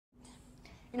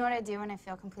You know what I do when I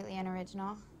feel completely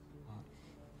unoriginal?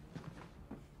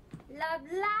 Blah,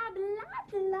 blah,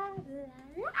 blah, blah,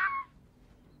 blah.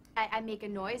 I make a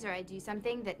noise or I do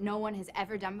something that no one has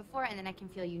ever done before, and then I can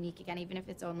feel unique again, even if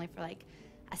it's only for like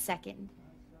a second.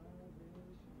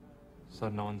 So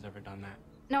no one's ever done that?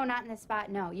 No, not in this spot,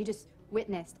 no. You just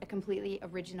witnessed a completely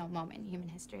original moment in human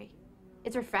history.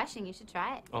 It's refreshing, you should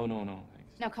try it. Oh, no, no,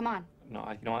 thanks. No, come on. No,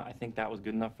 you know what? I think that was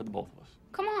good enough for the both of us.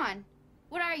 Come on.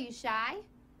 What are you, shy?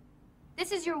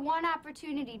 This is your one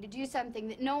opportunity to do something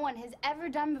that no one has ever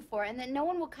done before and that no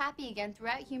one will copy again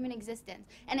throughout human existence.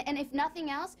 And if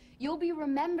nothing else, you'll be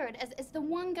remembered as the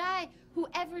one guy who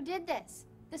ever did this.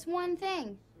 This one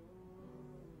thing.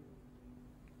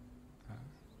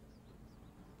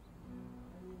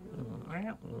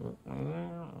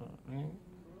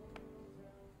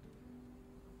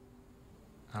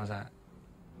 How's that?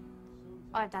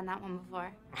 Oh, I've done that one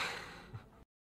before.